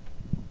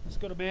 Let's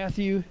go to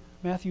Matthew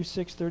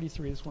 6:33.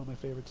 This is one of my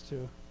favorites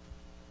too.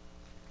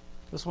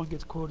 This one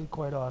gets quoted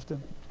quite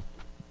often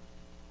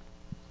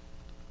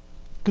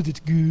because it's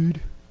good.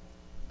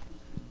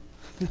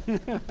 Let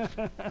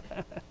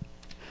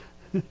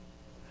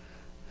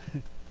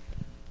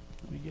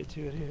me get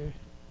to it here.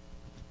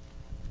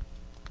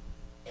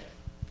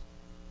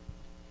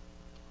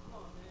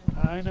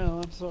 I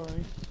know, I'm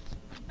sorry.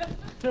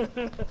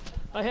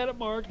 I had it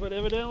marked, but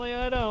evidently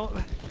I don't.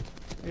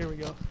 Here we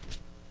go.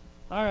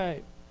 All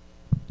right.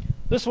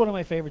 This is one of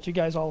my favorites. You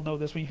guys all know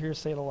this. We hear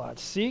say it a lot.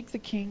 Seek the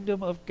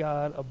kingdom of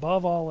God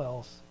above all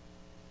else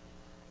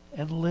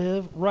and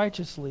live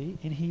righteously,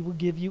 and He will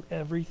give you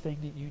everything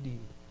that you need.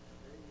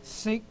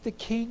 Seek the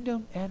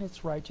kingdom and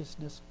its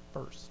righteousness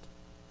first.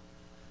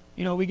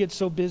 You know, we get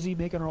so busy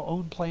making our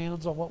own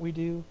plans on what we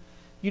do.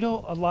 You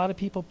know, a lot of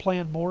people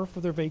plan more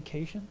for their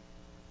vacation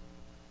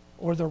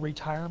or their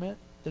retirement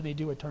than they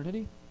do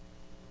eternity.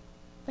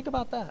 Think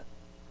about that.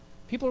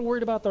 People are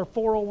worried about their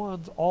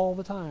 401s all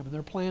the time, and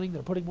they're planning,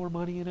 they're putting more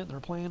money in it, and they're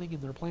planning,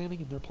 and they're planning,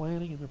 and they're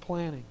planning, and they're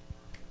planning.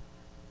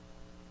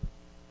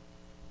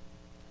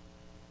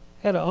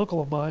 I had an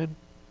uncle of mine,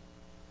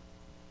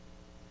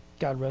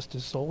 God rest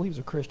his soul, he was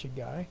a Christian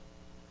guy.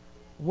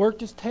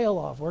 Worked his tail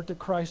off, worked at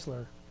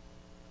Chrysler,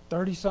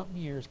 30-something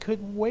years,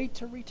 couldn't wait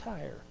to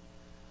retire.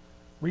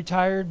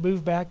 Retired,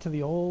 moved back to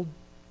the old,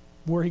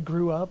 where he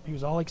grew up. He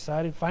was all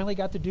excited, finally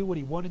got to do what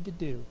he wanted to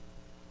do.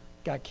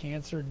 Got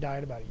cancer and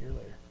died about a year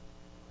later.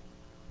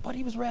 But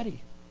he was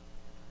ready.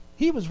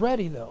 He was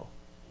ready, though.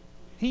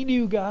 He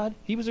knew God.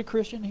 He was a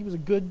Christian. He was a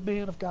good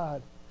man of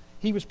God.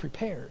 He was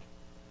prepared.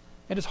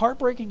 And as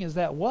heartbreaking as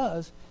that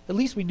was, at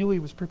least we knew he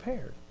was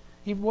prepared.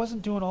 He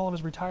wasn't doing all of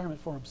his retirement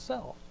for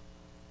himself.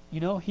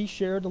 He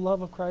shared the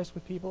love of Christ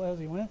with people as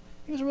he went.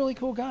 He was a really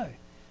cool guy.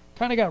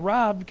 Kind of got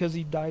robbed because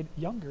he died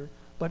younger,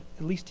 but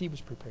at least he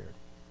was prepared.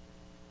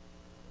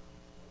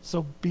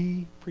 So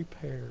be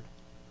prepared.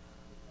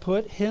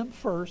 Put him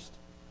first.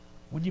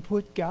 When you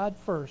put God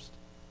first,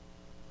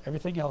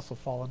 everything else will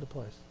fall into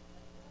place.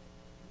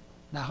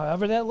 Now,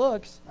 however that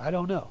looks, I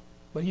don't know.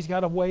 But he's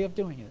got a way of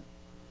doing it.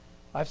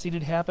 I've seen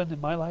it happen in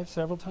my life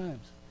several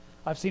times.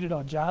 I've seen it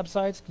on job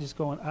sites, just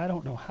going, I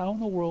don't know how in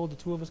the world the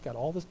two of us got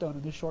all this done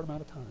in this short amount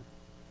of time.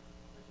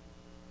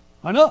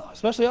 I know,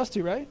 especially us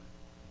two, right?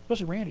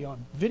 Especially Randy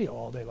on video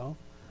all day long.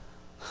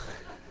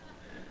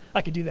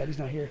 I could do that, he's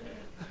not here.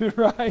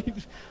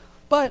 Right?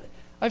 But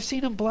I've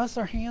seen him bless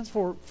our hands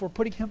for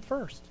putting him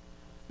first.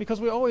 Because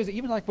we always,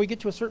 even like we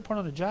get to a certain point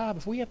on the job,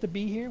 if we have to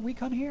be here, we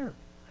come here.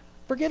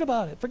 Forget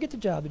about it. Forget the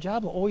job. The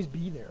job will always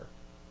be there.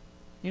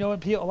 And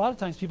a lot of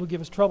times people give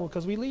us trouble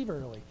because we leave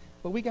early.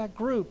 But we got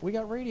group, we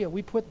got radio.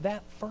 We put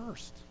that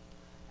first.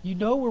 You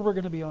know where we're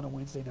going to be on a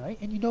Wednesday night,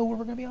 and you know where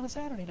we're going to be on a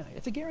Saturday night.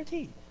 It's a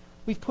guarantee.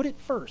 We've put it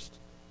first.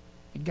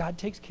 And God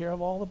takes care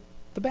of all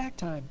the back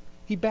time.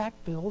 He back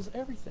bills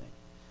everything.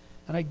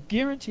 And I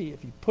guarantee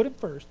if you put him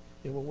first,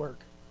 it will work.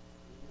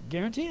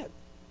 Guarantee it.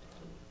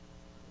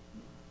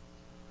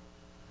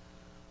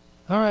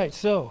 All right,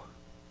 so,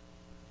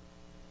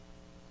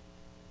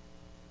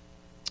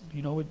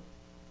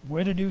 we're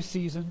in a new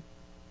season.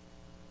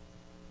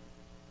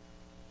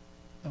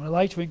 And I'd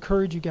like to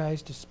encourage you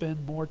guys to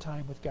spend more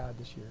time with God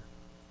this year.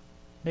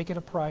 Make it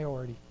a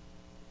priority.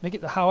 Make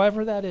it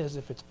however that is.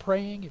 If it's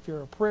praying, if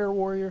you're a prayer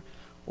warrior,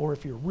 or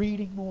if you're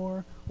reading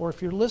more, or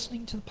if you're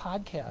listening to the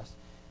podcast.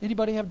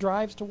 Anybody have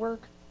drives to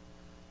work?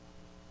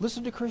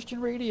 Listen to Christian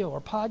radio or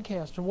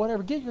podcast or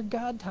whatever. Get your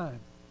God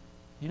time.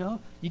 You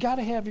got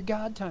to have your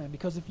God time,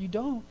 because if you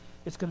don't,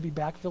 it's going to be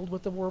backfilled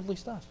with the worldly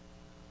stuff.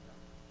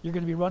 You're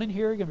going to be running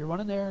here, you're going to be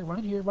running there,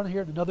 running here,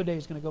 and another day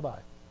is going to go by.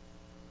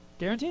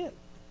 Guarantee it.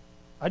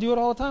 I do it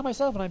all the time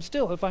myself, and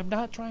if I'm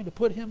not trying to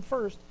put him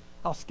first,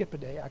 I'll skip a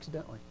day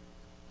accidentally.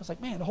 I was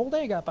like, man, the whole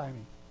day got by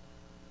me.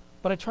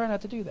 But I try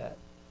not to do that.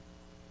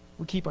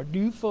 We keep our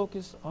new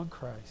focus on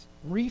Christ.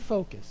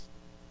 Refocus.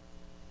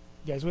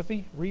 You guys with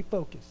me?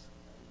 Refocus.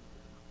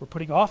 We're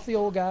putting off the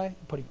old guy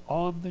and putting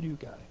on the new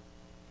guy.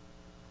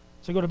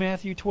 So go to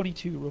Matthew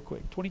 22 real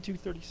quick.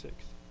 22:36.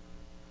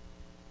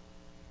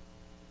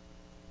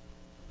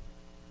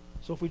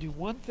 So if we do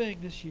one thing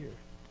this year,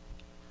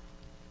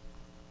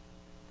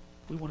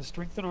 we want to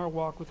strengthen our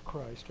walk with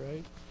Christ,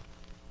 right?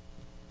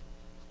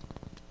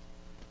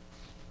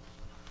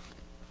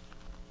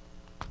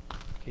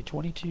 Okay,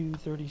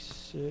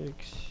 22:36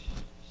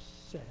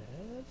 says,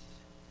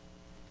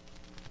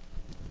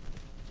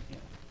 yeah.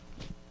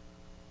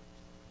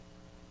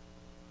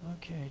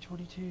 Okay,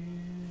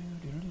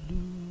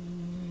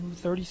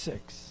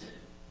 22:36.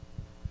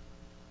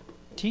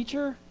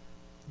 Teacher,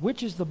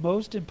 which is the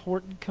most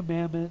important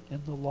commandment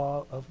in the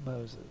law of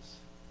Moses?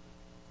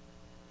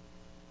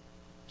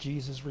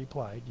 Jesus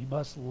replied, you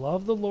must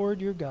love the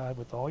Lord your God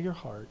with all your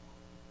heart,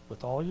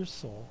 with all your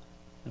soul,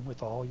 and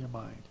with all your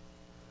mind.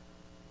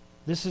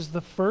 This is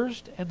the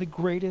first and the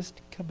greatest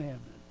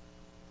commandment.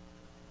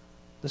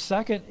 The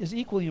second is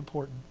equally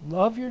important.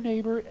 Love your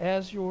neighbor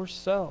as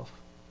yourself.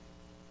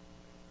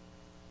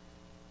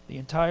 The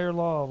entire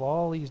law of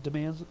all these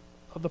demands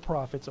of the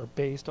prophets are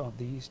based on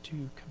these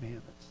two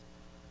commandments.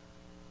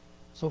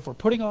 So if we're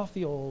putting off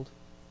the old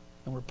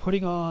and we're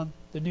putting on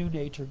the new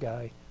nature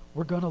guy,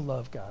 we're going to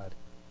love God.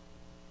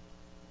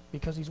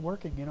 Because he's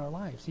working in our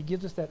lives. He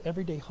gives us that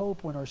everyday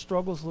hope when our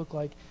struggles look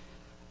like,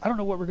 I don't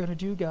know what we're going to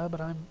do, God,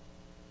 but I'm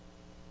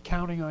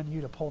counting on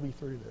you to pull me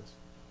through this.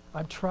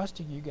 I'm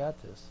trusting you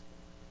got this.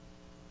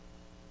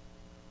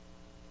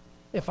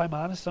 If I'm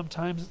honest,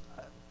 sometimes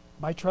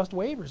my trust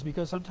wavers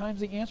because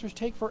sometimes the answers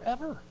take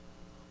forever.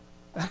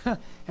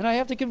 And I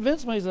have to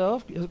convince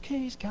myself, okay,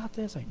 he's got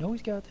this. I know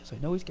he's got this. I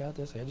know he's got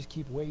this. I just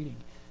keep waiting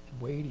and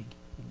waiting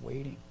and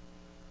waiting.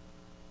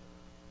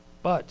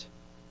 But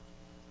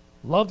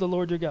love the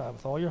Lord your God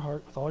with all your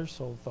heart, with all your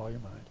soul, with all your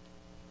mind.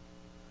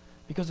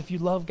 Because if you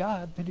love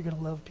God, then you're going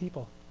to love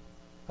people.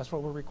 That's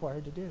what we're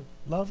required to do.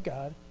 Love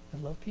God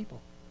and love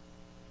people.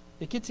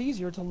 It gets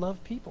easier to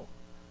love people,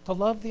 to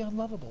love the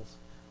unlovables.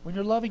 When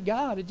you're loving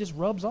God, it just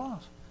rubs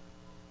off.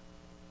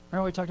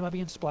 Remember we talked about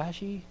being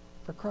splashy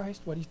for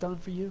Christ, what he's done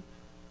for you?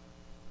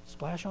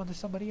 Splash onto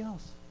somebody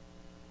else.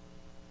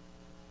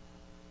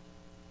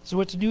 So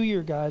it's New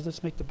Year, guys.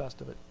 Let's make the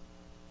best of it.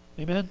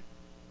 Amen?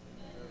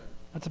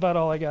 That's about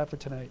all I got for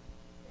tonight.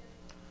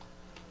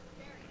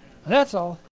 That's all.